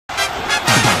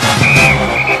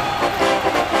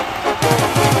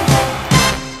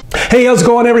Hey, how's it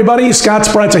going, everybody? Scott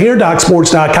Spreitzer here,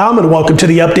 DocSports.com, and welcome to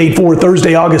the update for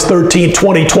Thursday, August 13th,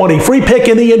 2020. Free pick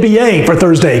in the NBA for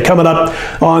Thursday coming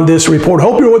up on this report.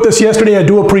 Hope you were with us yesterday. I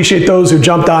do appreciate those who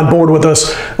jumped on board with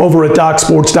us over at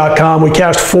DocSports.com. We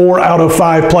cashed 4 out of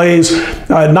 5 plays.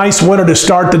 Nice winner to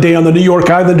start the day on the New York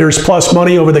Islanders plus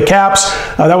money over the Caps.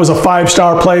 That was a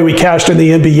 5-star play. We cashed in the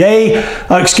NBA,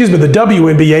 the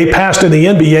WNBA, passed in the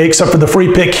NBA, except for the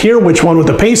free pick here, which won with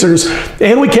the Pacers.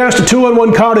 And we cashed a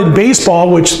 2-on-1 card in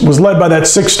baseball, which was led by that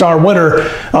 6-star winner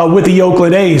with the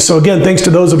Oakland A's. So again, thanks to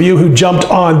those of you who jumped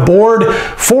on board.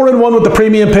 4-1 with the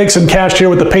premium picks and cashed here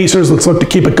with the Pacers. Let's look to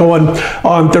keep it going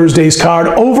on Thursday's card.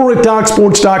 Over at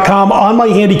DocSports.com on my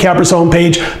handicappers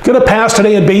homepage. Going to pass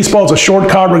today in baseball. It's a short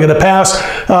card we're going to pass.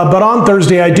 But on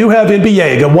Thursday, I do have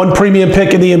NBA. I got 1 premium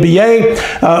pick in the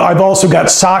NBA. I've also got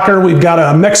soccer. We've got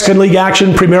a Mexican League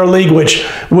action, Premier League, which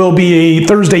will be a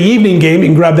Thursday evening game. You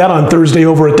can grab that on Thursday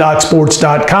over at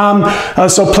DocSports.com.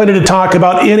 So plenty to talk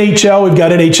about. NHL, we've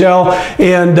got NHL,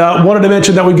 and wanted to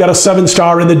mention that we've got a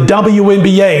 7-star in the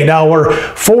WNBA. Now we're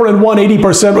 4-1,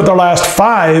 80% with our last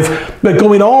 5, but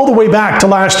going all the way back to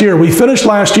last year. We finished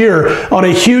last year on a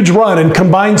huge run, and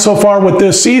combined so far with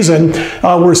this season,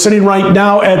 we're sitting right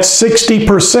now at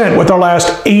 60% with our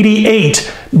last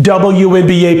 88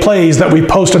 WNBA plays that we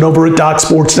posted over at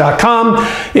DocSports.com,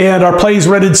 and our plays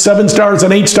rated 7 stars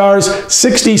and 8 stars,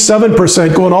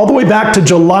 67%, going all the way back to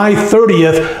July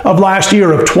 30th of last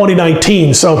year of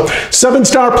 2019. So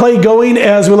 7-star play going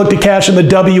as we look to cash in the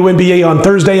WNBA on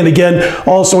Thursday, and again,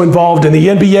 also involved in the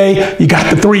NBA. You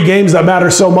got the 3 games that matter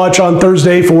so much on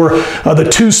Thursday for the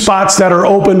 2 spots that are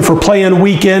open for play-in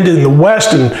weekend in the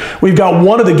West, and we've got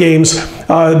one of the games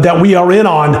that we are in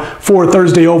on for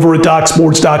Thursday over at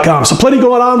DocSports.com. So plenty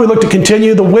going on. We look to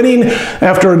continue the winning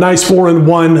after a nice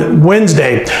 4-1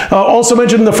 Wednesday. Also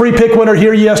mentioned the free pick winner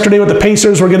here yesterday with the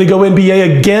Pacers. We're going to go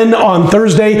NBA again on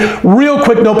Thursday. Real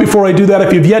quick note before I do that,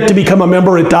 if you've yet to become a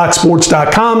member at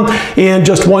DocSports.com and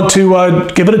just want to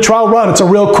give it a trial run, it's a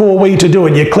real cool way to do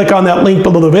it. You click on that link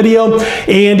below the video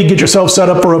and you get yourself set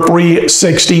up for a free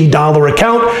 $60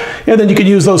 account, and then you can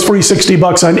use those free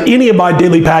 $60 on any of my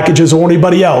daily packages or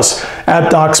anybody else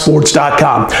at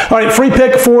DocSports.com. All right, free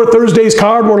pick for Thursday's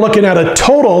card. We're looking at a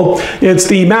total. It's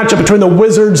the matchup between the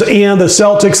Wizards and the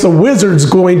Celtics. The Wizards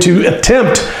going to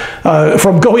attempt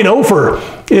from going over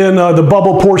in the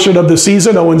bubble portion of the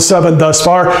season, 0-7 thus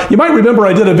far. You might remember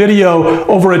I did a video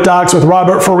over at Docs with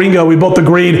Robert Faringo. We both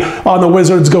agreed on the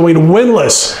Wizards going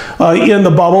winless in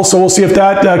the bubble, so we'll see if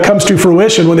that comes to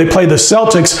fruition when they play the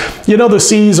Celtics. You know, the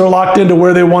C's are locked into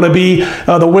where they want to be.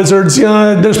 The Wizards,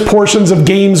 there's portions of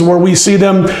games where we see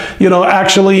them,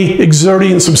 actually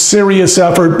exerting some serious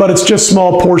effort, but it's just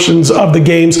small portions of the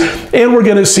games, and we're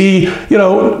going to see,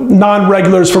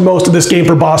 non-regulars for most of this game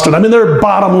for Boston. I mean, their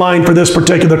bottom line for this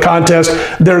particular contest,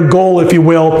 their goal, if you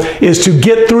will, is to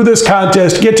get through this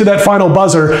contest, get to that final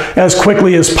buzzer as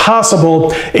quickly as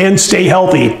possible, and stay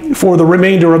healthy for the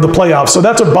remainder of the playoffs. So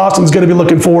that's what Boston's going to be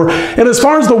looking for. And as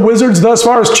far as the Wizards, thus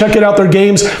far as checking out their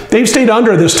games, they've stayed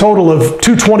under this total of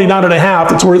 229.5.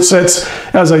 That's where it sits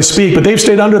as I speak. But they've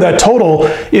stayed under that total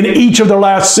in each of their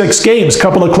last 6 games. A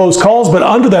couple of close calls, but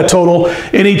under that total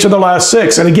in each of the last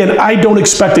 6. And again, I don't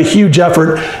expect a huge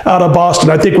effort out of Boston.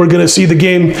 I think we're going to see the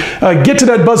game get to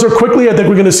that buzzer quickly. I think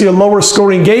we're going to see a lower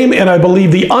scoring game, and I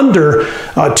believe the under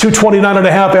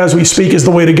 229.5 as we speak is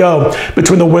the way to go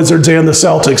between the Wizards and the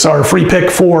Celtics. Our free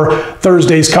pick for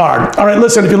Thursday's card. All right,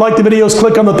 listen, if you like the videos,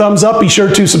 click on the thumbs up. Be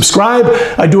sure to subscribe.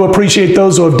 I do appreciate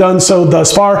those who have done so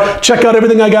thus far. Check out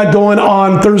everything I got going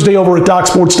on Thursday over at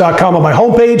DocSports.com on my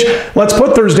homepage. Let's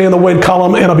put Thursday in the win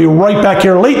column, and I'll be right back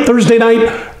here late Thursday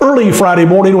night, early Friday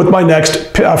morning with my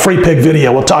next free pick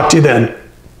video. We'll talk to you then.